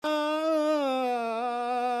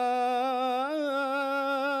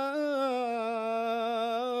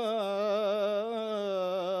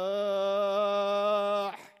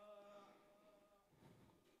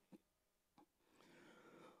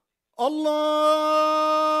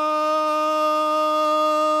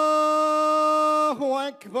الله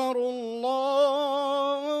أكبر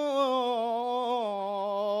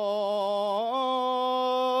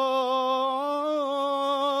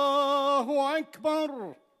الله أكبر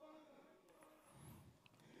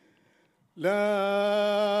لا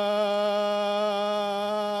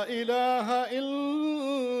إله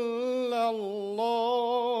إلا الله.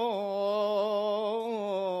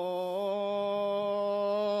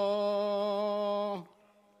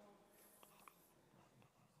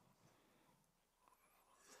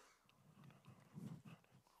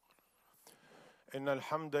 إن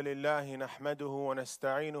الحمد لله نحمده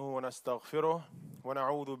ونستعينه ونستغفره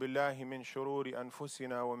ونعوذ بالله من شرور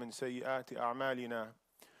أنفسنا ومن سيئات أعمالنا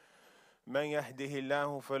من يهده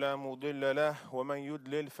الله فلا مضل له ومن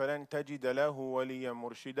يضلل فلن تجد له وليا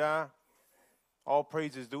مرشدا. All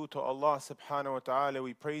praise is due to Allah subhanahu wa ta'ala.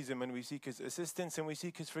 We praise Him and we seek His assistance and we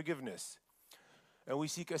seek His forgiveness. And we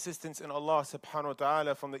seek assistance in Allah subhanahu wa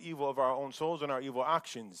ta'ala from the evil of our own souls and our evil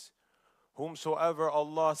actions. Whomsoever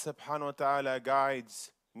Allah subhanahu wa ta'ala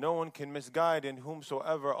guides, no one can misguide, and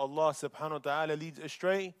whomsoever Allah subhanahu wa ta'ala leads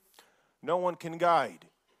astray, no one can guide.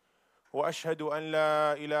 وأشهد أن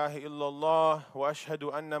لا إله إلا الله وأشهد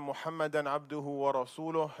أن محمدا عبده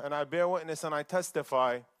ورسوله. And I bear witness and I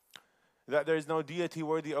testify that there is no deity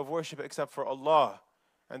worthy of worship except for Allah,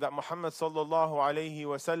 and that Muhammad sallallahu alayhi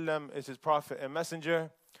wa sallam is His prophet and messenger.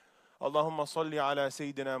 اللهم صل على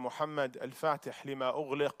سيدنا محمد الفاتح لما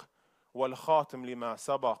أغلق والخاتم لما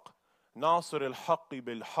سبق ناصر الحق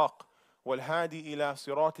بالحق والهادي إلى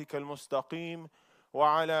صراطك المستقيم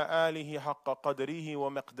وعلى آله حق قدره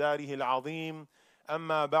ومقداره العظيم.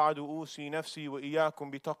 أما بعد أوصي نفسي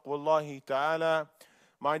وإياكم بتقوى الله تعالى.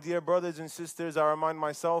 My dear brothers and sisters, I remind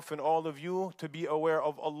myself and all of you to be aware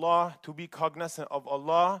of Allah, to be cognizant of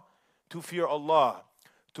Allah, to fear Allah,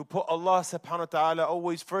 to put Allah subhanahu wa ta'ala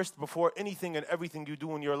always first before anything and everything you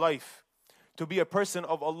do in your life, to be a person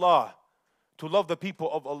of Allah, to love the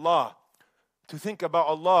people of Allah, to think about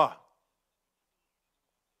Allah,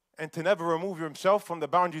 and to never remove yourself from the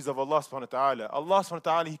boundaries of Allah subhanahu wa ta'ala. Allah subhanahu wa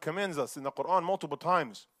ta'ala, He commands us in the Quran multiple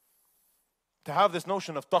times to have this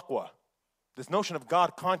notion of taqwa, this notion of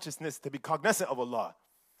God consciousness, to be cognizant of Allah.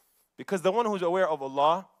 Because the one who's aware of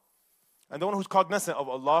Allah and the one who's cognizant of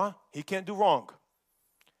Allah, he can't do wrong.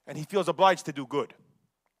 And he feels obliged to do good.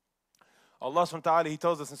 Allah subhanahu wa ta'ala, He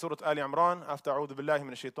tells us in Surah Ali Imran, after أعوذ بالله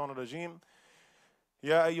من الشيطان الرجيم,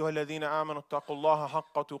 يا أيها الذين آمنوا اتقوا الله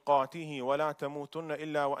حق تقاته ولا تموتن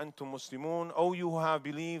إلا وأنتم مسلمون. O you who have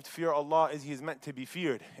believed, fear Allah as He is meant to be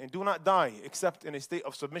feared, and do not die except in a state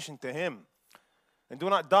of submission to Him, and do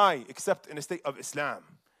not die except in a state of Islam.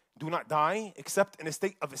 Do not die except in a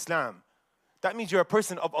state of Islam. That means you're a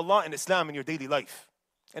person of Allah and Islam in your daily life.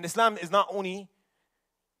 And Islam is not only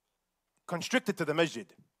constricted to the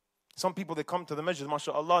masjid. Some people, they come to the masjid,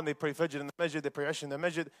 mashallah, and they pray Fajr in the masjid, they pray Isha in the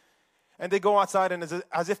masjid, and they go outside and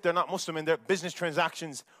as if they're not Muslim in their business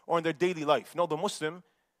transactions or in their daily life. No, the Muslim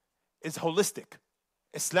is holistic.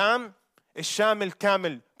 Islam is shamil,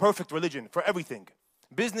 kamil, perfect religion for everything.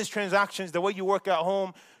 Business transactions, the way you work at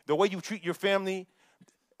home, the way you treat your family,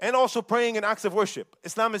 and also praying and acts of worship.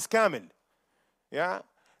 Islam is kamil. Yeah?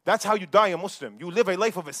 That's how you die a Muslim. You live a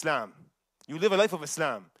life of Islam. You live a life of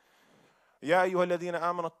Islam. يا أيها الذين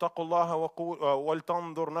آمنوا اتقوا الله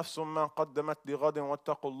ولتنظر نفس ما قدمت لغد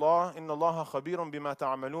واتقوا الله إن الله خبير بما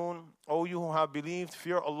تعملون. O you who have believed,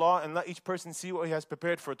 fear Allah, and let each person see what he has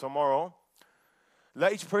prepared for tomorrow.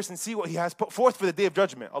 Let each person see what he has put forth for the day of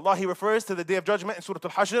judgment. Allah, He refers to the day of judgment in Surah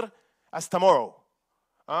Al-Hashr as tomorrow.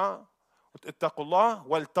 اتقوا الله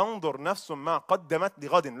ولتنظر نفس ما قدمت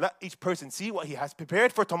لغد. Let each person see what he has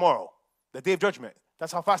prepared for tomorrow, the day of judgment.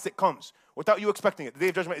 That's how fast it comes, without you expecting it. The day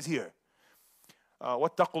of judgment is here.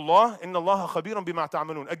 واتقوا الله إن الله خبير بما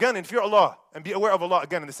تعملون. Again, and fear Allah and be aware of Allah.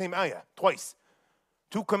 Again in the same ayah, twice.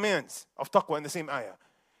 Two commands of taqwa in the same ayah.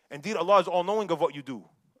 Indeed, Allah is all knowing of what you do.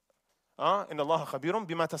 إن الله خبير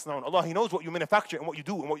بما تصنعون. Allah, He knows what you manufacture and what you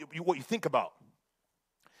do and what you think about.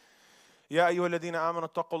 يا أيها الذين آمنوا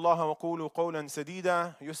اتقوا الله وقولوا قولا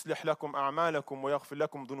سديدا يصلح لكم أعمالكم ويغفر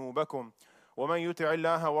لكم ذنوبكم ومن يطع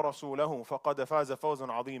الله ورسوله فقد فاز فوزا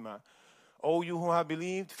عظيما. O you who have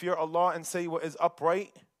believed, fear Allah and say what is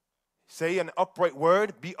upright. Say an upright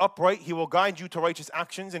word, be upright. He will guide you to righteous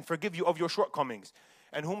actions and forgive you of your shortcomings.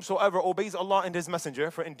 And whomsoever obeys Allah and His messenger,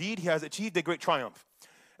 for indeed he has achieved a great triumph.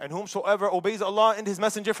 And whomsoever obeys Allah and His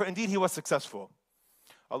messenger, for indeed he was successful.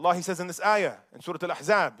 Allah, He says in this ayah, in Surah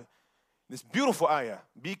Al-Ahzab, this beautiful ayah,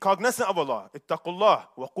 be cognizant of Allah. Ittaqullah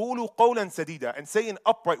wa qulu qawlan sadida, and say an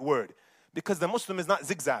upright word. Because the Muslim is not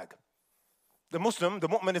zigzag. The Muslim, the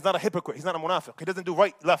mu'min, is not a hypocrite. He's not a munafiq. He doesn't do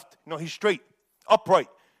right, left. No, he's straight. Upright.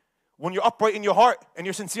 When you're upright in your heart and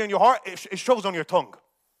you're sincere in your heart, it shows on your tongue.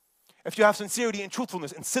 If you have sincerity and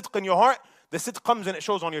truthfulness and sidq in your heart, the sidq comes and it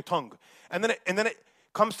shows on your tongue. And then it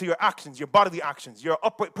comes to your actions, your bodily actions. You're an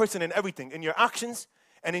upright person in everything, in your actions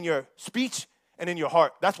and in your speech and in your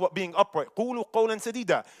heart. That's what being upright. قُولُوا قَوْلًا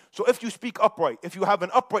سَدِيدًا. So if you speak upright, if you have an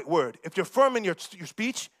upright word, if you're firm in your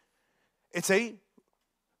speech, it's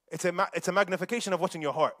a magnification of what's in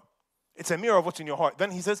your heart. It's a mirror of what's in your heart. Then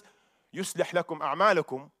he says, يُصْلِحْ لَكُمْ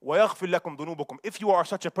أَعْمَالَكُمْ وَيَغْفِرْ لَكُمْ ذُنُوبَكُمْ. If you are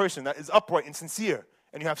such a person that is upright and sincere,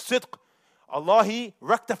 and you have sidq, Allah, He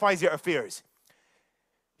rectifies your affairs.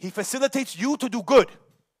 He facilitates you to do good.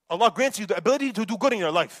 Allah grants you the ability to do good in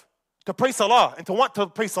your life. To pray salah and to want to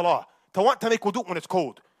pray salah. To want to make wudu when it's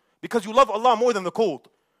cold. Because you love Allah more than the cold.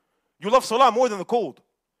 You love salah more than the cold.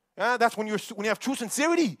 Yeah, that's when you have true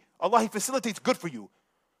sincerity. Allah, He facilitates good for you.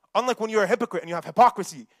 Unlike when you're a hypocrite and you have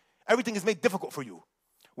hypocrisy, everything is made difficult for you.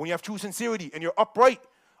 When you have true sincerity and you're upright,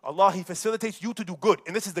 Allah, He facilitates you to do good.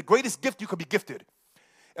 And this is the greatest gift you could be gifted.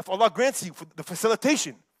 If Allah grants you the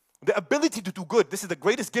facilitation, the ability to do good, this is the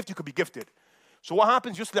greatest gift you could be gifted. So what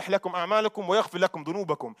happens? يُصْلِحْ لَكُمْ أَعْمَالَكُمْ وَيَغْفِرْ لَكُمْ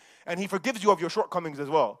ذُنُوبَكُمْ. And He forgives you of your shortcomings as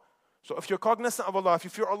well. So if you're cognizant of Allah, if you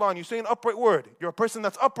fear Allah and you say an upright word, you're a person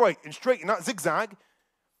that's upright and straight and not zigzag,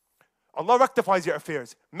 Allah rectifies your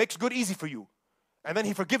affairs, makes good easy for you. And then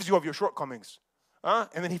He forgives you of your shortcomings.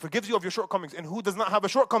 And then He forgives you of your shortcomings. And who does not have a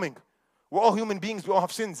shortcoming? We're all human beings. We all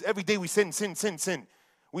have sins. Every day we sin.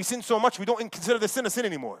 We sin so much we don't consider the sin a sin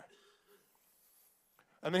anymore.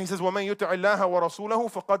 And then He says, وَمَنْ يُطِعِ اللَّهَ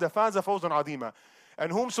وَرَسُولَهُ فَقَدْ فَازَ فَوْزًا عَظِيمًا.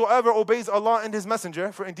 And whomsoever obeys Allah and His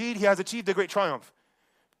Messenger, for indeed he has achieved a great triumph.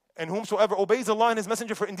 And whomsoever obeys Allah and His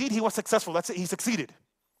Messenger, for indeed he was successful. That's it, he succeeded.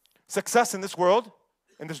 Success in this world,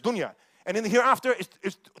 in this dunya. And in the hereafter,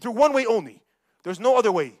 it's through one way only. There's no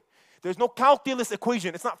other way. There's no calculus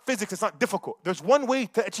equation. It's not physics. It's not difficult. There's one way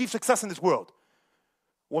to achieve success in this world.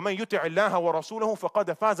 وَمَنْ يُطِعِ اللَّهَ وَرَسُولَهُ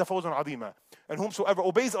فَقَدْ فَازَ فَوْزًا عَظِيمًا. And whomsoever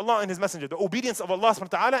obeys Allah and His Messenger, the obedience of Allah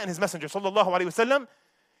subhanahu wa ta'ala and His Messenger sallallahu alayhi wa sallam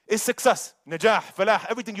is success, najah, falah,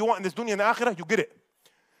 everything you want in this dunya and the akhirah, you get it.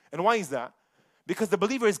 And why is that? Because the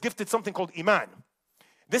believer is gifted something called iman.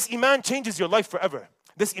 This iman changes your life forever.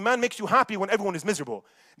 This iman makes you happy when everyone is miserable.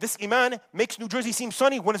 This iman makes New Jersey seem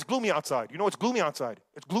sunny when it's gloomy outside. You know it's gloomy outside.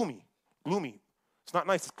 It's gloomy. It's not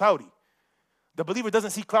nice, it's cloudy. The believer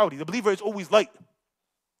doesn't see cloudy. The believer is always light.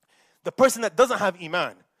 The person that doesn't have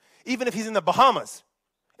iman, even if he's in the Bahamas,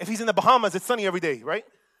 if he's in the Bahamas, it's sunny every day, right?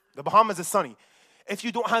 The Bahamas is sunny. If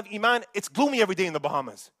you don't have iman, it's gloomy every day in the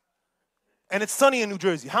Bahamas. And it's sunny in New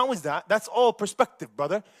Jersey. How is that? That's all perspective,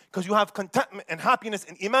 brother. Because you have contentment and happiness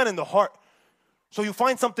and iman in the heart. So you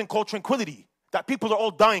find something called tranquility that people are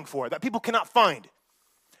all dying for, that people cannot find.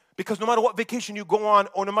 Because no matter what vacation you go on,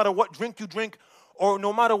 or no matter what drink you drink, or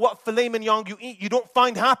no matter what filet mignon you eat, you don't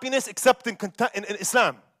find happiness except in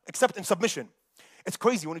Islam, except in submission. It's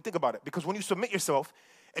crazy when you think about it. Because when you submit yourself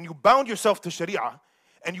and you bound yourself to Sharia,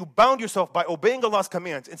 and you bound yourself by obeying Allah's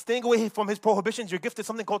commands and staying away from His prohibitions, you're gifted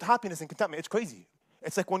something called happiness and contentment. It's crazy.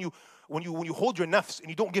 It's like when you hold your nafs and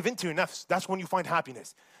you don't give in to your nafs, that's when you find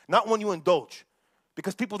happiness. Not when you indulge.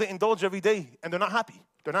 Because people, they indulge every day and they're not happy.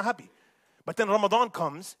 They're not happy. But then Ramadan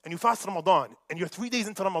comes and you fast Ramadan and you're 3 days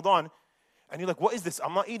into Ramadan and you're like, what is this?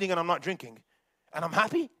 I'm not eating and I'm not drinking. And I'm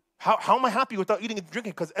happy? How am I happy without eating and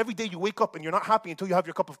drinking? Because every day you wake up and you're not happy until you have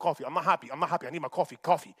your cup of coffee. I'm not happy. I need my coffee.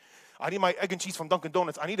 I need my egg and cheese from Dunkin'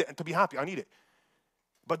 Donuts. I need it. And to be happy, I need it.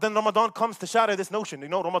 But then Ramadan comes to shatter this notion. You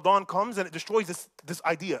know, Ramadan comes and it destroys this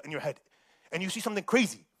idea in your head. And you see something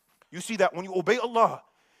crazy. You see that when you obey Allah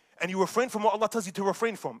and you refrain from what Allah tells you to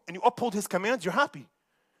refrain from and you uphold His commands, you're happy.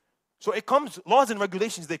 So it comes, laws and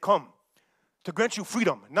regulations, they come to grant you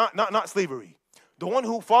freedom, not slavery. The one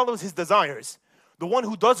who follows his desires, the one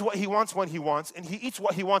who does what he wants when he wants, and he eats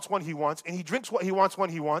what he wants when he wants, and he drinks what he wants when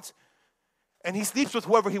he wants, and he sleeps with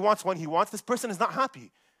whoever he wants when he wants, this person is not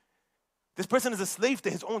happy. This person is a slave to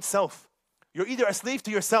his own self. You're either a slave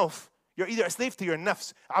to yourself, you're either a slave to your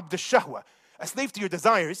nafs, abd al-shahwa, a slave to your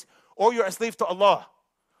desires, or you're a slave to Allah.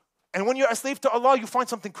 And when you're a slave to Allah, you find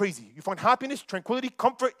something crazy. You find happiness, tranquility,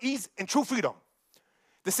 comfort, ease, and true freedom.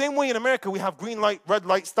 The same way in America, we have green light, red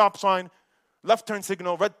light, stop sign, left turn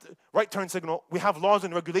signal, right turn signal. We have laws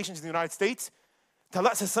and regulations in the United States to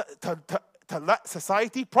let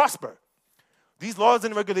society prosper. These laws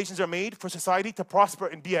and regulations are made for society to prosper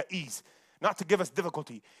and be at ease, not to give us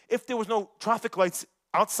difficulty. If there was no traffic lights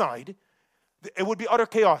outside, it would be utter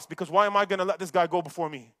chaos, because why am I going to let this guy go before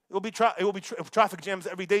me? It will be traffic jams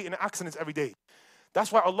every day and accidents every day.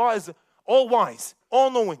 That's why Allah is all-wise,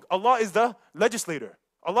 all-knowing. Allah is the legislator.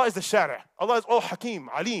 Allah is the shari'. Allah is all hakim,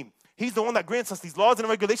 alim. He's the one that grants us these laws and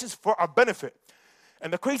regulations for our benefit.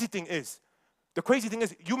 And the crazy thing is, The crazy thing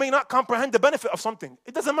is, you may not comprehend the benefit of something.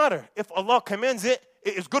 It doesn't matter. If Allah commands it,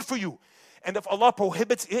 it is good for you. And if Allah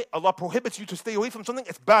prohibits it, Allah prohibits you to stay away from something,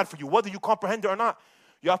 it's bad for you, whether you comprehend it or not.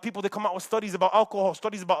 You have people that come out with studies about alcohol,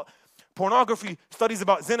 studies about pornography, studies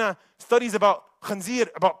about zina, studies about khanzir,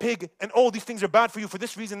 about pig, and all these things are bad for you for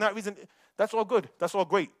this reason, that reason. That's all good. That's all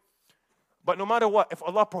great. But no matter what, if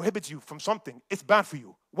Allah prohibits you from something, it's bad for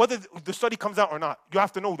you. Whether the study comes out or not, you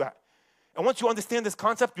have to know that. And once you understand this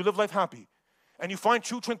concept, you live life happy. And you find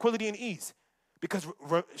true tranquility and ease. Because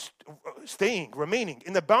remaining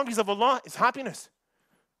in the boundaries of Allah is happiness.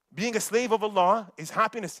 Being a slave of Allah is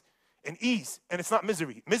happiness and ease. And it's not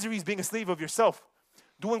misery. Misery is being a slave of yourself.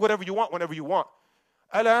 Doing whatever you want, whenever you want.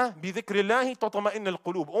 أَلَا بِذِكْرِ اللَّهِ تَطْمَئِنَّ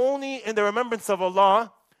الْقُلُوبِ. Only in the remembrance of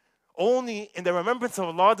Allah,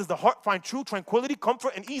 does the heart find true tranquility,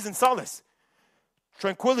 comfort, and ease and solace.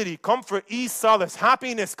 Tranquility, comfort, ease, solace,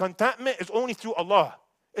 happiness, contentment is only through Allah.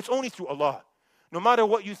 It's only through Allah. No matter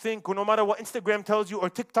what you think, or no matter what Instagram tells you, or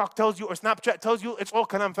TikTok tells you, or Snapchat tells you, it's all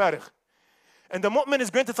kalam farigh. And the mu'min is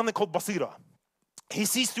granted something called basira. He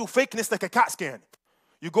sees through fakeness like a CAT scan.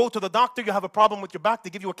 You go to the doctor, you have a problem with your back, they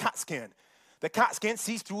give you a CAT scan. The CAT scan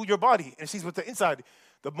sees through your body, and sees what's the inside.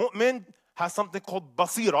 The mu'min has something called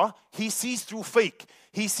basira. He sees through fake.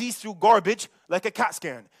 He sees through garbage like a CAT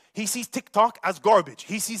scan. He sees TikTok as garbage.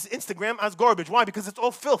 He sees Instagram as garbage. Why? Because it's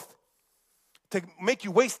all filth. To make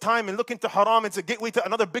you waste time and look into haram, it's a gateway to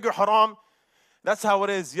another bigger haram. That's how it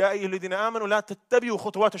is. Ya ayyuhalladhina amanu la tattabi'u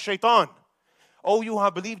khutuwat ash-shaytan. Oh, you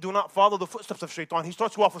have believed, do not follow the footsteps of shaitan. He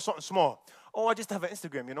starts you off with something small. Oh, I just have an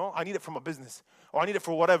Instagram, you know. I need it from a business. Or I need it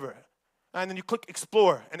for whatever. And then you click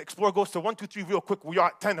explore. And explore goes to 1, 2, 3 real quick. We are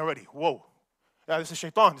at 10 already. Whoa. Yeah, this is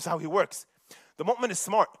shaitan. This is how he works. The mu'min is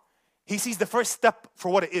smart. He sees the first step for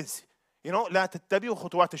what it is. You know, لا تتبعوا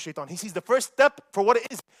خطوات الشيطان. He sees the first step for what it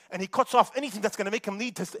is, and he cuts off anything that's going to make him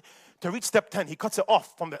lead to reach step 10. He cuts it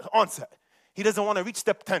off from the onset. He doesn't want to reach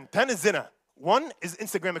step 10. 10 is zina. 1 is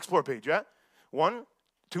Instagram Explore page, yeah? 1,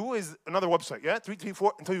 2 is another website, yeah? 3,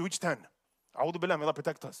 4, until you reach 10. A'udhu billah, may Allah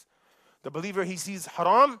protect us. The believer, he sees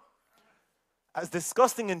haram as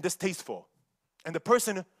disgusting and distasteful. And the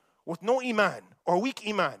person with no iman, or weak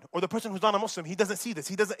iman, or the person who's not a Muslim, he doesn't see this.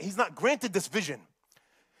 He's not granted this vision.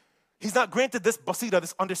 He's not granted this basira,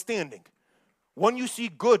 this understanding. When you see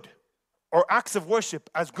good or acts of worship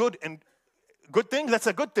as good and good things, that's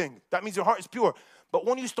a good thing. That means your heart is pure. But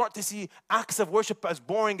when you start to see acts of worship as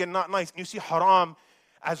boring and not nice, and you see haram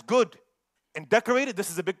as good and decorated, this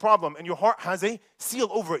is a big problem. And your heart has a seal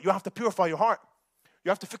over it. You have to purify your heart. You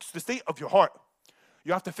have to fix the state of your heart.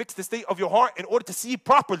 You have to fix the state of your heart in order to see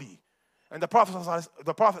properly. And the Prophet sallallahu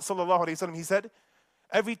alaihi wasallam, he said,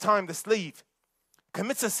 every time the slave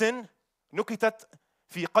commits a sin, nukitat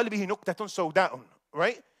fi qalbihi nuktatun sawda'un,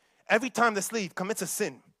 right? Every time the slave commits a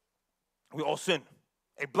sin, we all sin.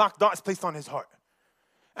 A black dot is placed on his heart.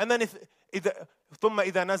 And then ثم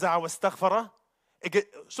إذا نزع واستغفر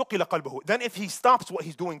سقل قلبه. Then if he stops what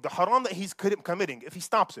he's doing, the haram that he's committing, if he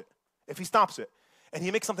stops it, and he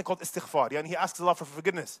makes something called istighfar, and he asks Allah for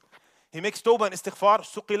forgiveness, he makes tawbah and istighfar,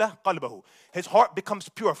 سقل قلبه. His heart becomes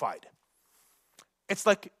purified. It's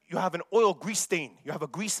like you have an oil grease stain. You have a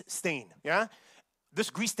grease stain, yeah? This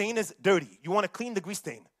grease stain is dirty. You want to clean the grease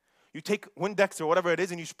stain. You take Windex or whatever it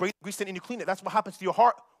is and you spray the grease stain and you clean it. That's what happens to your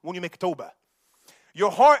heart when you make tawbah. Your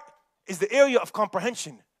heart is the area of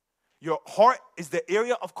comprehension. Your heart is the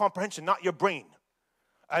area of comprehension, not your brain.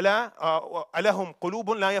 أَلَهُمْ قُلُوبٌ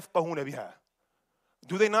لَا يَفْقَهُونَ بِهَا.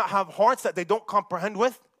 Do they not have hearts that they don't comprehend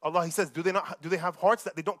with? Allah, He says, do they have hearts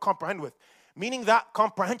that they don't comprehend with? Meaning that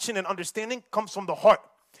comprehension and understanding comes from the heart.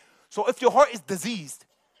 So if your heart is diseased,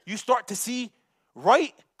 you start to see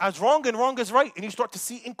right as wrong and wrong as right. And you start to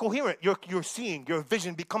see incoherent. Your seeing, your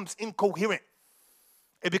vision becomes incoherent.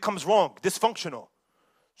 It becomes wrong, dysfunctional.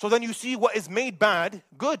 So then you see what is made bad,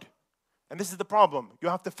 good. And this is the problem. You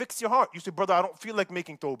have to fix your heart. You say, brother, I don't feel like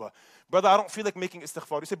making tawbah. Brother, I don't feel like making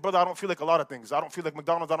istighfar. You say, brother, I don't feel like a lot of things. I don't feel like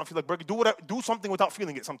McDonald's. I don't feel like burger. Do something without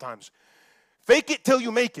feeling it sometimes. Fake it till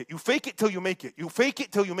you make it. You fake it till you make it. You fake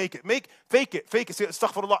it till you make it. Fake it. Say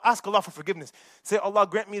astaghfirullah. Ask Allah for forgiveness. Say, Allah,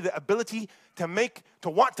 grant me the ability to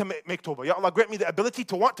want to make tawbah. Ya Allah, grant me the ability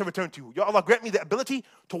to want to return to you. Ya Allah, grant me the ability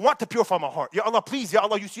to want to purify my heart. Ya Allah, please. Ya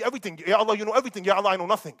Allah, you see everything. Ya Allah, you know everything. Ya Allah, I know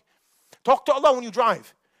nothing. Talk to Allah when you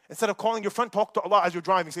drive. Instead of calling your friend, talk to Allah as you're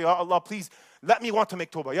driving. Say, Ya Allah, please, let me want to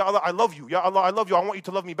make tawbah. Ya Allah, I love you. Ya Allah, I love you. I want you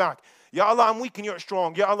to love me back. Ya Allah, I'm weak and you're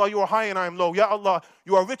strong. Ya Allah, you are high and I am low. Ya Allah,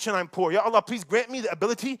 you are rich and I'm poor. Ya Allah, please grant me the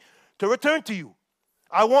ability to return to you.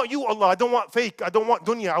 I want you, Allah. I don't want fake. I don't want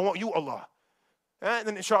dunya. I want you, Allah. And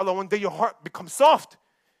then, inshallah, one day your heart becomes soft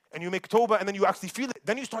and you make tawbah and then you actually feel it.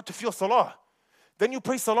 Then you start to feel salah. Then you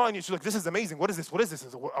pray salah and you're like, this is amazing. What is this? What is this?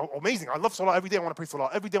 It's amazing. I love salah. Every day I want to pray salah.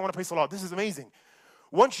 Every day I want to pray salah. This is amazing.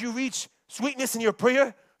 Once you reach sweetness in your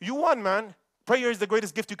prayer, you won, man. Prayer is the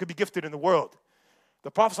greatest gift you could be gifted in the world.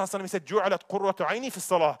 The Prophet ﷺ said, جُعَلَتْ قُرَّةُ عَيْنِي فِي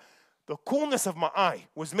الصَّلَاةِ. The coolness of my eye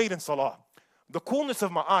was made in salah. The coolness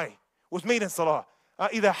of my eye was made in salah.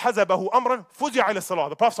 إِذَا حَزَبَهُ أَمْرًا فُزِعَ إِلَى الصَّلَاةِ.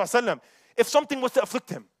 The Prophet ﷺ, if something was to afflict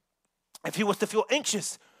him, if he was to feel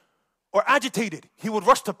anxious or agitated, he would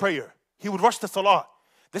rush to prayer. He would rush to salah.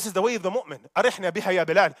 This is the way of the mu'min. أَرِحْنَا بِهَا يَا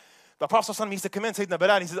بِلَال. The Prophet ﷺ used to command Sayyidina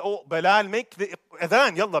Bilal. He said, oh, Bilal, make the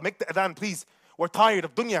adhan. Yalla, make the adhan, please. We're tired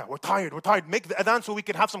of dunya. We're tired. Make the adhan so we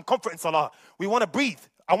can have some comfort in salah. We want to breathe.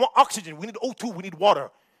 I want oxygen. We need O2. We need water.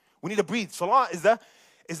 We need to breathe. Salah is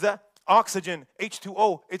the oxygen,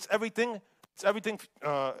 H2O. It's everything. It's everything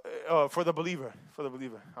for the believer. For the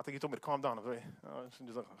believer. I think he told me to calm down.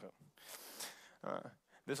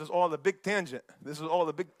 This is all a big tangent.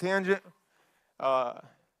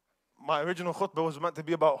 My original khutbah was meant to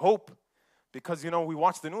be about hope because, we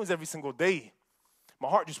watch the news every single day. My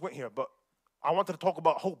heart just went here, but I wanted to talk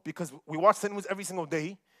about hope because we watch the news every single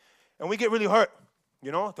day and we get really hurt.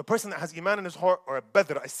 The person that has iman in his heart, or a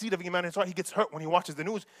badr, a seed of iman in his heart, he gets hurt when he watches the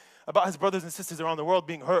news about his brothers and sisters around the world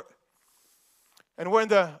being hurt. And we're in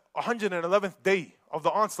the 111th day of the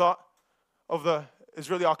onslaught of the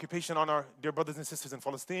Israeli occupation on our dear brothers and sisters in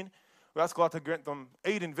Palestine. We ask Allah to grant them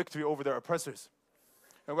aid and victory over their oppressors.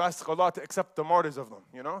 And we ask Allah to accept the martyrs of them,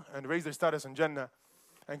 and raise their status in Jannah,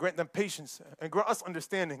 and grant them patience, and grant us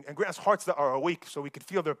understanding, and grant us hearts that are awake so we could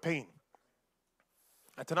feel their pain.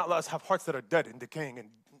 And to not let us have hearts that are dead and decaying and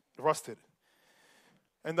rusted.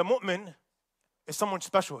 And the mu'min is someone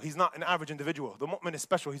special. He's not an average individual. The mu'min is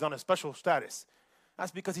special. He's on a special status.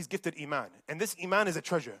 That's because he's gifted iman. And this iman is a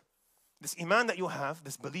treasure. This iman that you have,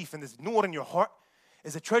 this belief and this nur in your heart,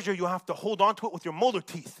 is a treasure. You have to hold on to it with your molar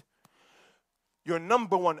teeth. Your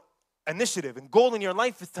number one initiative and goal in your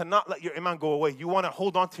life is to not let your iman go away. You want to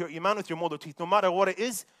hold on to your iman with your molar teeth. No matter what it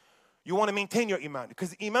is, you want to maintain your iman.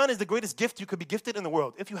 Because iman is the greatest gift you could be gifted in the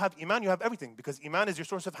world. If you have iman, you have everything. Because iman is your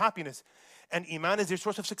source of happiness. And iman is your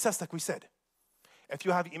source of success, like we said. If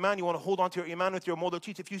you have iman, you want to hold on to your iman with your molar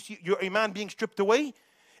teeth. If you see your iman being stripped away,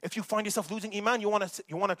 if you find yourself losing iman, you want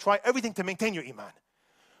to try everything to maintain your iman.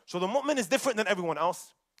 So the mu'min is different than everyone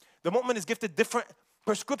else. The mu'min is gifted different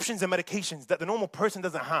prescriptions and medications that the normal person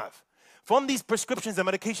doesn't have. From these prescriptions and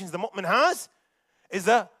medications the mu'min has is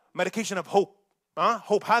a medication of hope.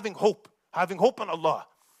 Hope, having hope on Allah.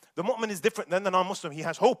 The mu'min is different than the non-Muslim. He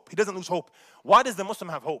has hope. He doesn't lose hope. Why does the Muslim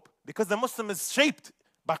have hope? Because the Muslim is shaped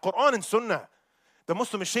by Quran and Sunnah. The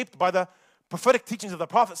Muslim is shaped by the prophetic teachings of the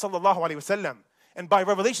Prophet sallallahu alaihi wasallam and by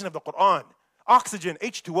revelation of the Quran. Oxygen,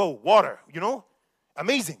 H2O, water,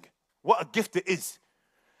 amazing. What a gift it is.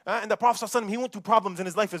 And the Prophet sallallahu alaihi wasallam, he went through problems in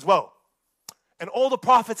his life as well. And all the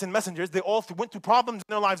prophets and messengers, they all went through problems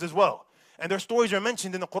in their lives as well. And their stories are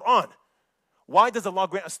mentioned in the Quran. Why does Allah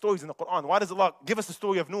grant us stories in the Quran? Why does Allah give us the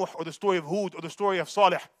story of Nuh, or the story of Hud, or the story of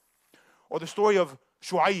Salih, or the story of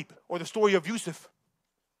Shu'aib, or the story of Yusuf,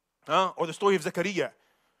 or the story of Zakaria,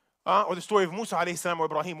 or the story of Musa alayhi salam or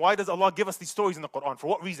Ibrahim? Why does Allah give us these stories in the Quran? For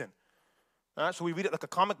what reason? So we read it like a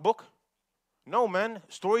comic book? No, man.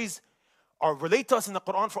 Stories are relate to us in the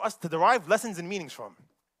Quran for us to derive lessons and meanings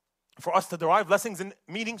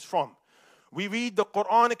from. We read the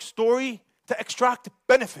Quranic story to extract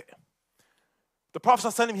benefit. The Prophet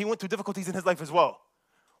ﷺ, he went through difficulties in his life as well.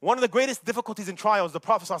 One of the greatest difficulties and trials the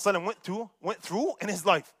Prophet ﷺ went through in his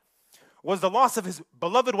life was the loss of his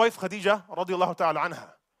beloved wife Khadija radiallahu ta'ala anha.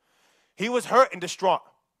 He was hurt and distraught,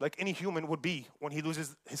 like any human would be when he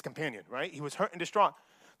loses his companion, right? He was hurt and distraught.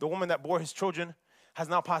 The woman that bore his children has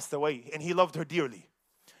now passed away, and he loved her dearly.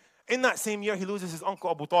 In that same year, he loses his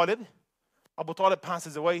uncle Abu Talib. Abu Talib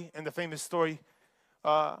passes away in the famous story.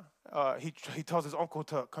 He tells his uncle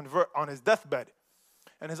to convert on his deathbed.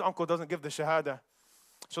 And his uncle doesn't give the shahada.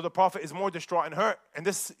 So the Prophet is more distraught and hurt. And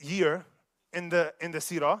this year in the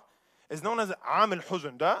seerah is known as Am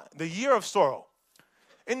al-Huzn, the year of sorrow.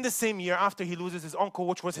 In the same year after he loses his uncle,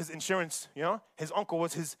 which was his insurance, his uncle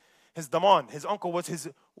was his daman, his uncle was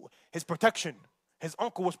his protection. His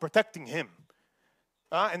uncle was protecting him.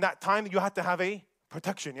 In that time you had to have a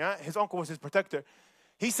protection, His uncle was his protector.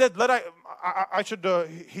 He said,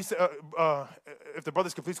 he said, if the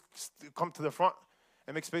brothers could please come to the front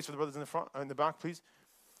and make space for the brothers in the front, in the back, please.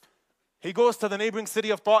 He goes to the neighboring city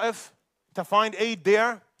of Ta'if to find aid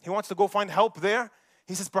there. He wants to go find help there.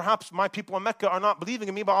 He says, perhaps my people in Mecca are not believing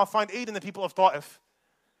in me, but I'll find aid in the people of Ta'if.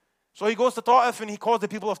 So he goes to Ta'if and he calls the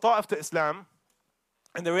people of Ta'if to Islam.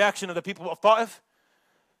 And the reaction of the people of Ta'if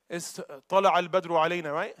is, طَلَعَ الْبَدْرُ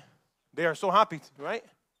عَلَيْنَا, right? They are so happy, right?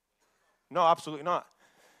 No, absolutely not.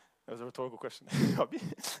 That was a rhetorical question.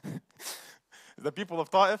 The people of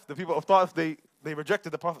Ta'if, they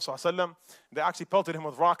rejected the Prophet ﷺ. They actually pelted him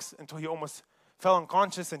with rocks until he almost fell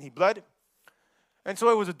unconscious and he bled. And so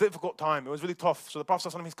it was a difficult time. It was really tough. So the Prophet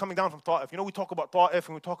ﷺ, he's coming down from Ta'if. You know, we talk about Ta'if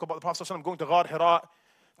and we talk about the Prophet ﷺ going to Ghar Hira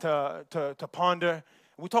to ponder.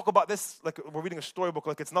 We talk about this like we're reading a storybook,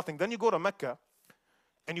 like it's nothing. Then you go to Mecca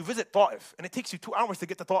and you visit Ta'if, and it takes you 2 hours to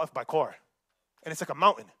get to Ta'if by car. And it's like a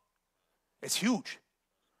mountain. It's huge.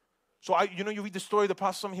 So you read the story of the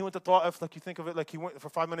Prophet, he went to Ta'if, like you think of it like he went for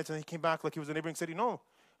 5 minutes and he came back like he was a neighboring city. No,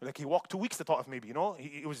 like he walked 2 weeks to Ta'if maybe,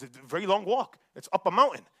 It was a very long walk. It's up a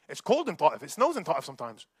mountain. It's cold in Ta'if. It snows in Ta'if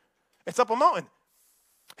sometimes. It's up a mountain.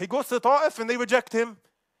 He goes to Ta'if and they reject him.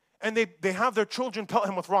 And they have their children pelt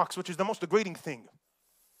him with rocks, which is the most degrading thing.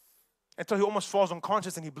 Until he almost falls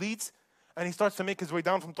unconscious and he bleeds. And he starts to make his way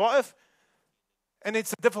down from Ta'if. And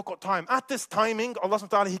it's a difficult time. At this timing, Allah subhanahu wa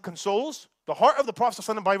ta'ala, He consoles the heart of the Prophet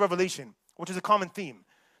ﷺ by revelation, which is a common theme.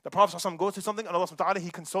 The Prophet ﷺ goes through something and Allah subhanahu wa ta'ala,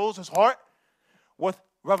 He consoles his heart with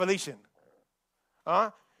revelation.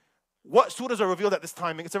 What surahs are revealed at this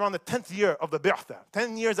timing? It's around the 10th year of the Bi'tha.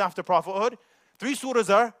 10 years after prophethood. 3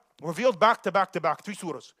 surahs are revealed back to back to back. 3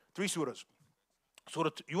 surahs. 3 surahs.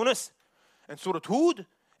 Surah Yunus and Surah Hud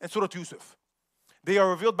and Surah Yusuf. They are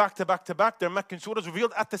revealed back to back to back. They're Meccan surahs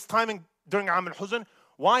revealed at this timing during Am al-Huzn.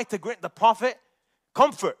 Why? To grant the Prophet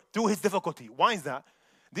comfort through his difficulty. Why is that?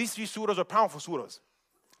 These 3 surahs are powerful surahs.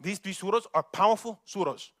 These 3 surahs are powerful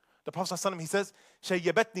surahs. The Prophet ﷺ, he says,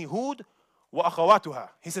 شَيَّبَتْنِي Hud وَأَخَوَاتُهَا.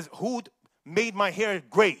 He says, Hud made my hair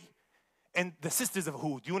gray. And the sisters of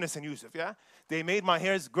Hud, Yunus and Yusuf, they made my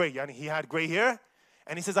hairs gray. Yani he had gray hair.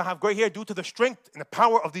 And he says, I have gray hair due to the strength and the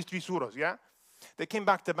power of these 3 surahs, They came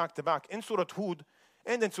back to back to back. In Surah Hud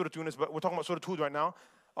and in Surah Yunus, but we're talking about Surah Hud right now,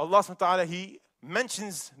 Allah subhanahu wa ta'ala, He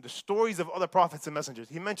mentions the stories of other prophets and messengers.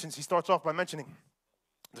 He starts off by mentioning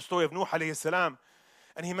the story of Nuh alayhi salam,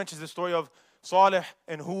 and he mentions the story of Salih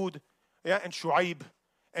and Hud, and Shu'aib,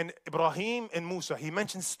 and Ibrahim and Musa. He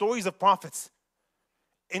mentions stories of prophets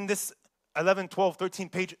in this 11, 12, 13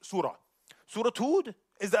 page surah. Surah Hud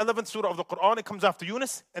is the 11th surah of the Quran. It comes after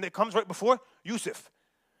Yunus, and it comes right before Yusuf.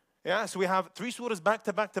 So we have 3 surahs back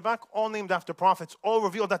to back to back, all named after prophets, all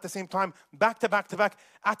revealed at the same time, back to back to back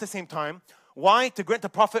at the same time. Why? To grant the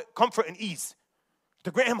Prophet comfort and ease.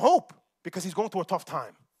 To grant him hope, because he's going through a tough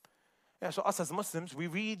time. So us as Muslims, we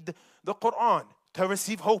read the Quran to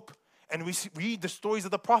receive hope. And we read the stories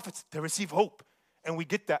of the prophets to receive hope. And we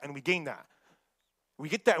get that and we gain that. We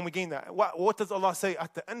get that and we gain that. What does Allah say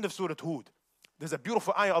at the end of Surah Hud? There's a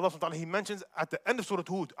beautiful ayah Allah subhanahu wa ta'ala, He mentions at the end of Surah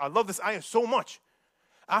Hud. I love this ayah so much.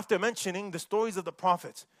 After mentioning the stories of the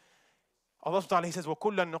prophets, Allah subhanahu wa ta'ala, He says,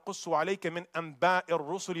 وَكُلًّا نَقُصُّ عَلَيْكَ مِنْ أَنْبَاءِ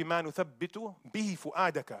الرُّسُلِ مَا نُثَبِّتُ بِهِ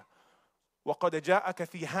فُؤَادَكَ وَقَدْ جَاءَكَ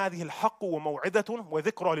فِي هَذِهِ الْحَقُّ وَمَوْعِدَةٌ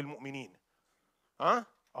وَذِكْرَى لِلْمُؤْمِنِينَ. Allah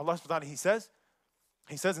subhanahu wa ta'ala, He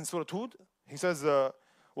says in Surah Hud, He says,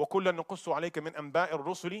 وَكُلًّا نَقُصُّ عَلَيْكَ مِنْ أَنْبَاءِ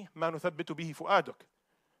الرُّسُلِ مَا نُثَبِّتُ بِهِ فُؤَادَكَ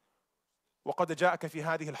وَقَدْ جَاءَكَ فِي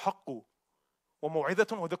هَذِهِ الْحَقُّ وَمَوْعِدَةٌ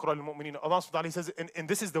وَذِكْرَى لِلْمُؤْمِنِينَ. Allah subhanahu wa ta'ala, He says, and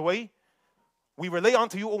this is the way we relay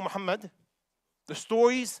unto you, O Muhammad, the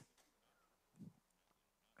stories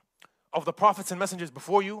of the prophets and messengers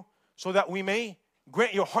before you, so that we may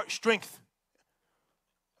grant your heart strength.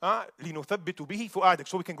 لِنُثَبِّتُ بِهِ فُؤَادَكَ.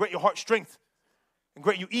 So we can grant your heart strength and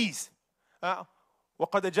grant you ease.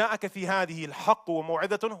 وَقَدْ جَاءَكَ فِي هَذِهِ الْحَقُّ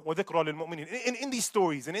وَمَوْعِدَةٌ وَذِكْرَى لِلْمُؤْمِنِينَ. In these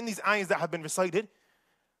stories and in these ayahs that have been recited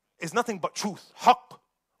is nothing but truth. حَقٌّ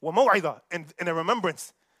وَمَوْعِدَةٌ, and a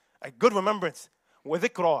remembrance, a good remembrance.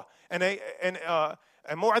 وَذِكْرَى, and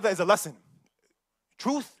maw'idah is a lesson.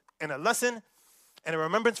 Truth and a lesson and a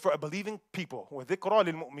remembrance for a believing people. وَذِكْرَى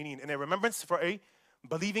لِلْمُؤْمِنِينَ, and a remembrance for a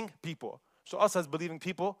believing people. So us as believing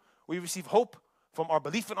people, we receive hope from our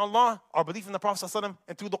belief in Allah, our belief in the Prophet ﷺ,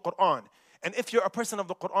 and through the Quran. And if you're a person of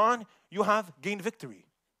the Quran, you have gained victory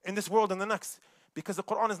in this world and the next. Because the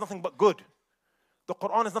Quran is nothing but good. The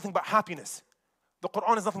Quran is nothing but happiness. The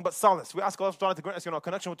Quran is nothing but solace. We ask Allah to grant us a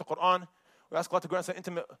connection with the Quran. We ask Allah to grant us an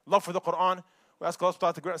intimate love for the Quran. We ask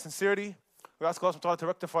Allah to grant us sincerity. We ask Allah to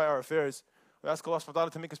rectify our affairs. We ask Allah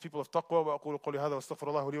to make us people of taqwa. وأقول قولي هذا واستغفر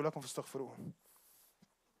الله لي ولكم فاستغفروه.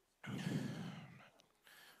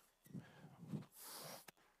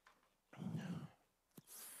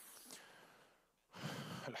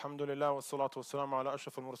 الحمد لله والصلاة والسلام على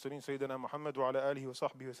أشرف المرسلين سيدنا محمد وعلى آله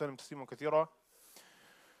وصحبه وسلم تسليما كثيرا.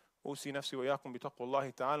 أوصي نفسي وإياكم بتقوى الله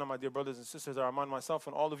تعالى. My dear brothers and sisters, I remind myself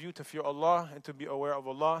and all of you to fear Allah and to be aware of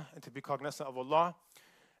Allah and to be cognizant of Allah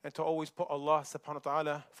and to always put Allah subhanahu wa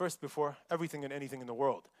ta'ala first before everything and anything in the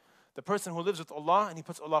world. The person who lives with Allah and he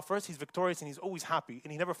puts Allah first, he's victorious and he's always happy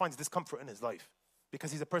and he never finds discomfort in his life.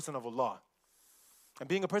 because he's a person of Allah. And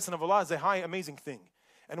being a person of Allah is a high, amazing thing.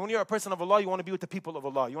 And when you're a person of Allah, you want to be with the people of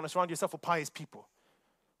Allah. You want to surround yourself with pious people.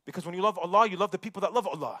 Because when you love Allah, you love the people that love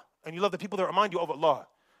Allah. And you love the people that remind you of Allah.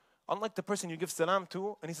 Unlike the person you give salam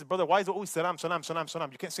to, and he says, brother, why is it always salam, salam, salam, salam?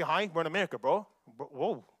 You can't say hi? We're in America, bro.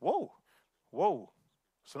 Whoa, whoa, whoa.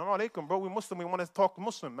 Assalamu alaikum, bro. We're Muslim. We want to talk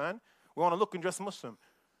Muslim, man. We want to look and dress Muslim.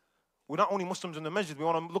 We're not only Muslims in the masjid. We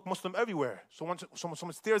want to look Muslim everywhere. So once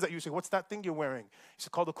someone stares at you, say, what's that thing you're wearing? He's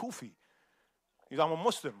called a kufi. He's, I'm a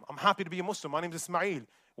Muslim. I'm happy to be a Muslim. My name is Ismail.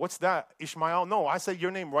 What's that? Ishmael? No, I said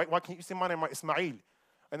your name right. Why can't you say my name right? Ismail.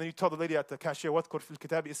 And then you tell the lady at the cashier, وَذْكُرْ فِي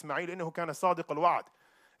الْكِتَابِ إِسْمَعِيلَ إِنَّهُ كَانَ صَادِقَ الْوَعْدِ.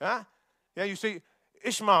 Yeah, you say,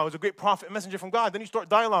 Ishmael is a great prophet, messenger from God. Then you start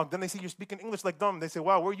dialogue. Then they see you're speaking English like them. They say,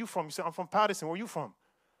 wow, where are you from? You say, I'm from Patterson. Where are you from?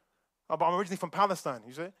 Oh, but I'm originally from Palestine.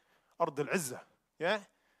 You say, Ard al-Izzah. Yeah?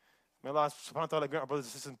 May Allah subhanahu wa ta'ala grant our brothers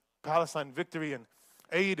and sisters in Palestine victory and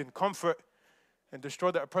aid and comfort and destroy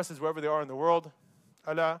the oppressors wherever they are in the world.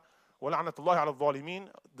 Allah wa la'natullahi ala al-zalimeen.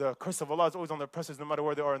 The curse of Allah is always on the oppressors no matter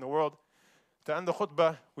where they are in the world. To end the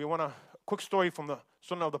khutbah, we want a quick story from the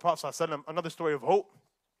Sunnah of the Prophet sallallahu alaihi wasallam, another story of hope.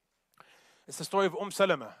 It's the story of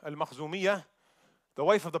Salama al-Makhzumiyah, the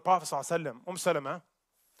wife of the Prophet sallallahu alaihi wasallam. Salama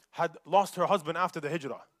had lost her husband after the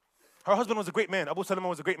hijrah. Her husband was a great man. Abu Salama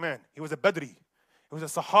was a great man. He was a Badri. He was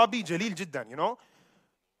a Sahabi Jalil Jiddan, you know.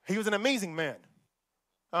 He was an amazing man.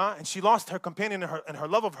 And she lost her companion and her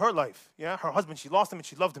love of her life. Yeah, her husband, she lost him and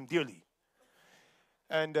she loved him dearly.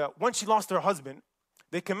 And when she lost her husband,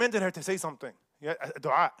 they commended her to say something, yeah, a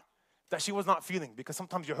dua, that she was not feeling. Because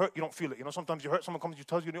sometimes you're hurt, you don't feel it. You know, sometimes you're hurt, someone comes,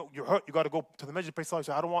 tells you, you're hurt, you got to go to the masjid, pray salah. You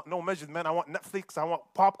say, I don't want no masjid, man. I want Netflix, I want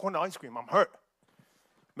popcorn and ice cream. I'm hurt.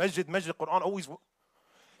 Masjid, Quran, always.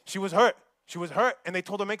 She was hurt. She was hurt, and they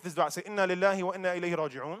told her, make this dua. Say, Inna lillahi wa inna ilayhi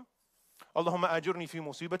raji'un. Allahumma ajurni fi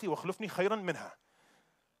musibati wa khlufni khayran minha.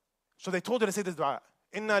 So they told her to say this dua.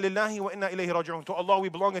 Inna lillahi wa inna ilayhi raji'un. To Allah we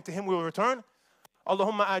belong, and to Him we will return.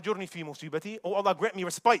 Allahumma ajurni fi musibati. Oh Allah, grant me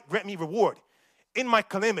respite, grant me reward in my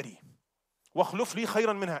calamity. Wa khlufni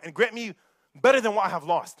khayran minha. And grant me better than what I have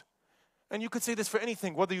lost. And you could say this for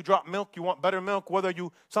anything. Whether you drop milk, you want better milk. Whether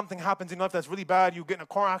something happens in life that's really bad, you get in a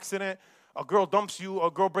car accident, a girl dumps you, a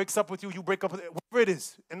girl breaks up with you, you break up with it, whatever it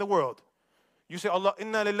is in the world. You say, Allah,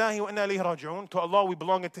 inna lillahi wa inna ilayhi raji'un. To Allah we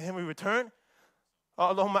belong, and to Him we return.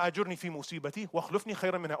 Allahumma ajurni fi musibati wa khlufni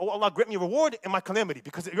khayran minha. Oh Allah, grant me reward in my calamity.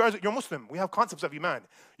 Because you're Muslim. We have concepts of Iman.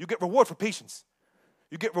 You get reward for patience.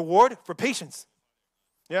 You get reward for patience.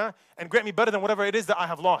 Yeah? And grant me better than whatever it is that I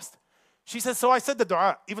have lost. She says, so I said the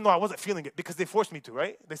dua, even though I wasn't feeling it, because they forced me to,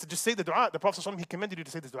 right? They said, just say the dua. The Prophet ﷺ, he commended you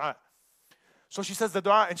to say this dua. So she says the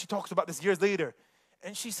dua, and she talks about this years later.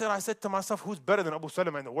 And she said, I said to myself, who's better than Abu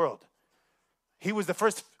Salama in the world? We were the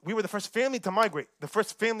first family to migrate. The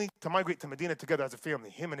first family to migrate to Medina together as a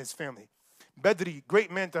family, him and his family. Badri,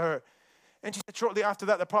 great man to her. And she said, shortly after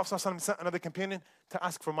that, the Prophet ﷺ sent another companion to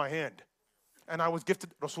ask for my hand. And I was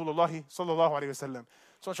gifted Rasulullah sallallahu alayhi wa sallam.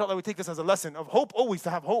 So inshallah, we take this as a lesson of hope, always to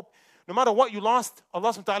have hope. No matter what you lost, Allah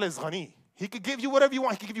subhanahu wa ta'ala is ghani. He could give you whatever you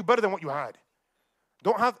want. He could give you better than what you had.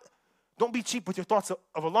 Don't be cheap with your thoughts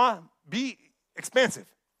of Allah. Be expansive.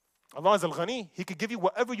 Allah is al-ghani. He could give you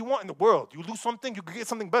whatever you want in the world. You lose something, you could get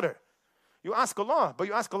something better. You ask Allah, but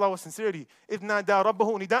you ask Allah with sincerity. إِذْ نَادَى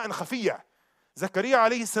رَبَّهُ نِدَاءً خَفِيًّا. Zakaria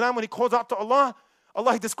alayhi salam, when he calls out to Allah,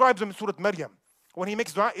 Allah, He describes him in Surah Maryam. When he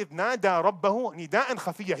makes dua, إِذْ نَادَى رَبَّهُ نِدَاءً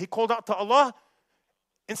خَفِيًّا. He called out to Allah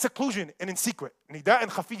in seclusion and in secret. Nida'an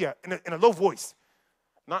khafiyya, in a low voice.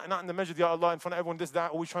 Not in the masjid, Ya Allah, in front of everyone, this,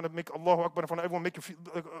 that, always trying to make Allahu Akbar in front of everyone, make you feel,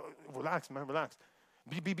 relax, man, relax.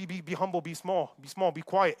 Be humble, be small, be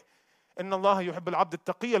quiet. Inna Allah yuhibb al-abd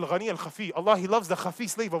al-taqi al-ghani al-khafi. Allah, He loves the khafi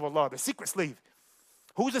slave of Allah, the secret slave.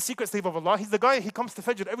 Who's the secret slave of Allah? He's the guy, he comes to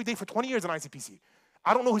Fajr every day for 20 years in ICPC.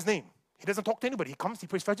 I don't know his name. He doesn't talk to anybody. He comes, he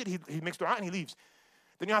prays Fajr, he makes dua and he leaves.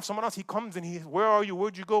 Then you have someone else, he comes and where are you?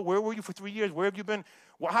 Where'd you go? Where were you for 3 years? Where have you been?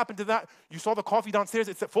 What happened to that? You saw the coffee downstairs.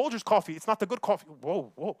 It's the Folgers coffee. It's not the good coffee.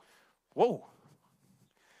 Whoa.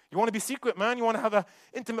 You want to be secret, man. You want to have an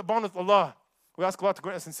intimate bond with Allah. We ask Allah to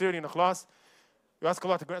grant us sincerity and ikhlas. We ask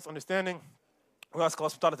Allah to grant us understanding. We ask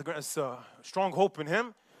Allah to grant us strong hope in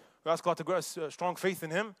Him. We ask Allah to grant us strong faith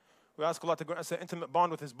in Him. We ask Allah to grant us an intimate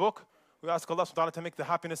bond with His book. We ask Allah to make the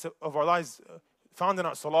happiness of our lives found in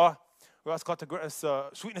our salah. We ask Allah to grant us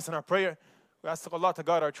sweetness in our prayer. We ask Allah to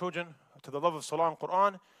guide our children to the love of Salah and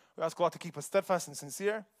Quran. We ask Allah to keep us steadfast and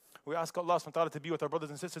sincere. We ask Allah to be with our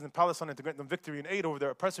brothers and sisters in Palestine and to grant them victory and aid over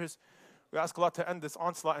their oppressors. We ask Allah to end this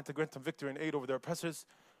onslaught and to grant them victory and aid over their oppressors.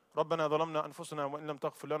 ربنا ظلمنا أنفسنا وإن لم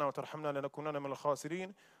تغفر لنا وترحمنا لنكونن من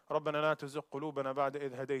الخاسرين. ربنا لا تزغ قلوبنا بعد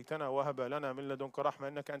إذ هديتنا وهب لنا من لدنك رحمة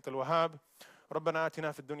إنك أنت الوهاب. ربنا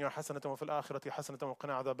آتنا في الدنيا حسنة وفي الآخرة حسنة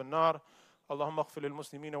وقنا عذاب النار. اللهم اغفر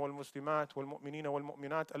للمسلمين والمسلمات والمؤمنين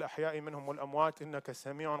والمؤمنات الأحياء منهم والأموات إنك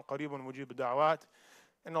سميع قريب مجيب الدعوات.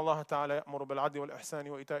 إن الله تعالى يأمر بالعدل والإحسان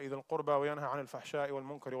وإيتاء ذي القربى وينهى عن الفحشاء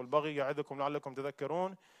والمنكر والبغي يعظكم لعلكم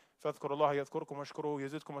تذكرون. فاذكروا الله يذكركم واشكروه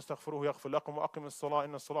يزدكم واستغفروه يغفر لكم وأقم الصلاة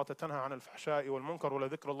إن الصلاة تنهى عن الفحشاء والمنكر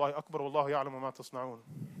ولذكر الله أكبر والله يعلم ما تصنعون.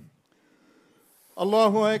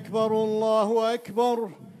 الله أكبر الله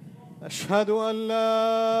أكبر. أشهد أن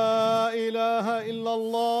لا إله إلا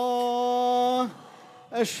الله.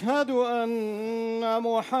 أشهد أن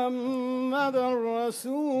محمدًا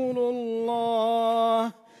رسول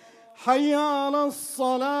الله. حي على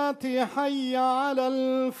الصلاة حي على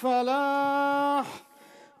الفلاح.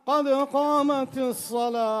 قد قامت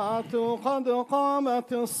الصلاة قد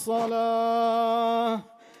قامت الصلاة.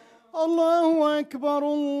 الله أكبر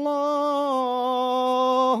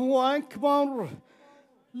الله أكبر.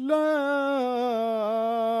 لا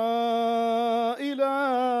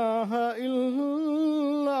إله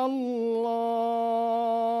إلا الله.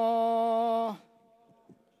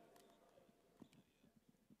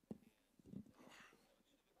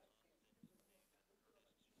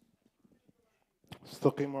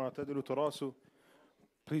 استقيموا واعتدلوا تراصوا.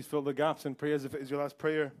 Please fill the gaps and pray as if it is your last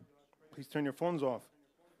prayer. Please turn your phones off.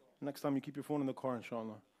 Next time you keep your phone in the car,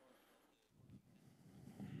 inshallah.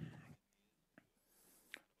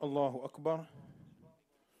 Allahu Akbar.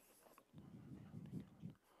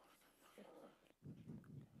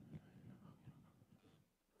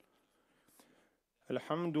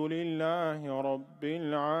 الحمد لله رب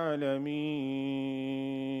العالمين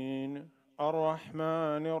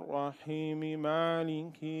الرحمن الرحيم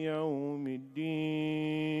مالك يوم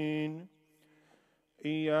الدين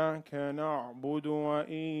إياك نعبد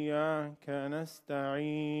وإياك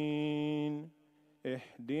نستعين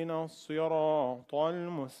اهدنا الصراط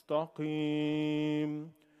المستقيم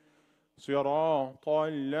صراط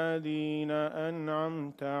الذين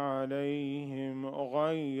أنعمت عليهم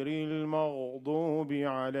غير المغضوب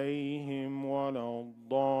عليهم ولا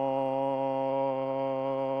الضالين.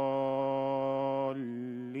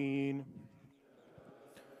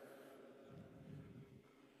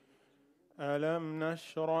 ألم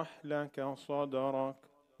نشرح لك صدرك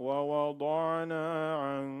ووضعنا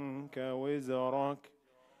عنك وزرك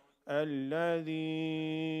الذي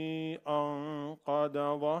أنقض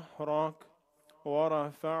ظهرك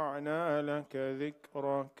ورفعنا لك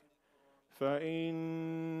ذكرك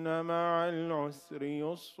فإن مع العسر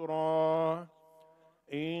يسرا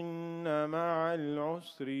إن مع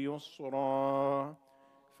العسر يسرا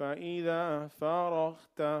فإذا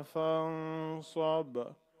فرغت فانصب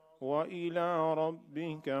وإلى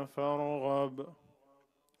ربك فارغب.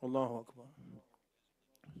 الله أكبر.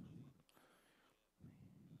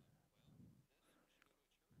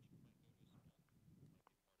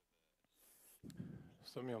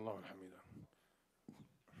 سمع الله الحميد.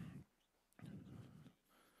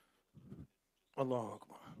 الله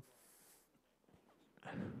أكبر.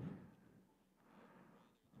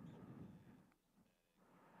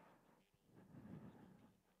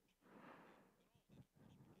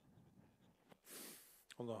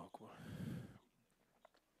 الله أكبر.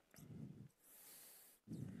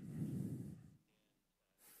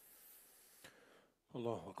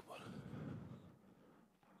 الله أكبر.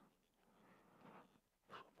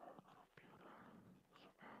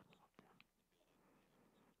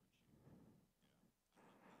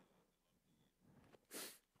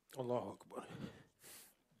 الله أكبر.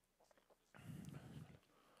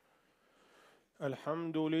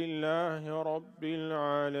 الحمد لله رب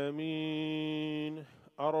العالمين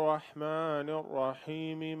الرحمن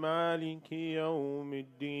الرحيم مالك يوم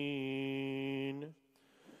الدين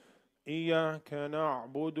إياك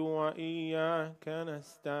نعبد وإياك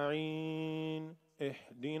نستعين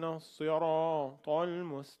اهدنا الصراط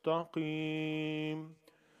المستقيم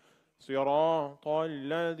صراط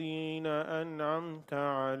الذين أنعمت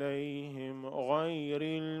عليهم غير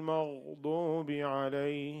المغضوب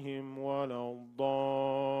عليهم ولا الضالين.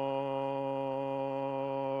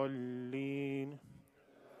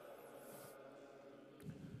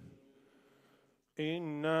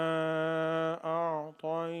 إنا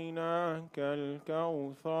أعطيناك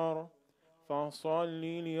الكوثر فصل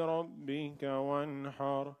لربك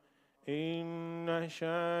وانحر إن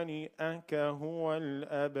شانئك هو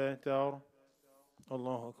الأبتر.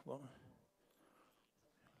 الله أكبر.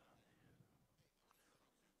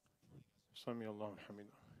 سمع الله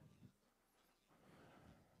حميدا.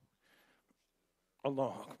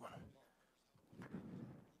 الله أكبر.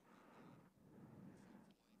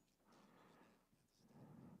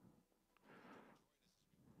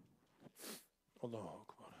 Allahu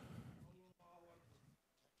Akbar.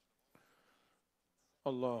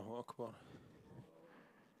 Allahu Akbar.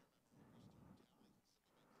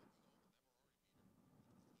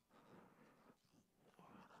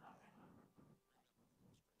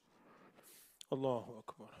 Allahu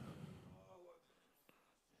Akbar.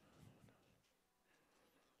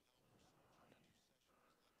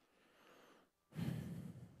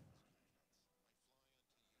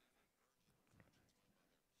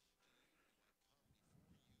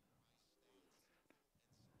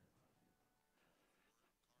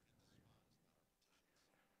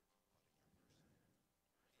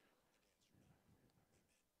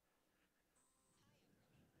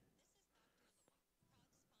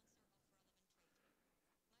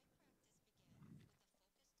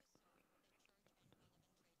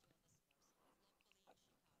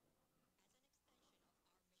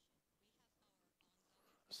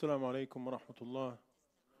 Assalamu alaikum wa rahmatullah.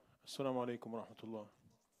 Assalamu alaikum wa rahmatullah.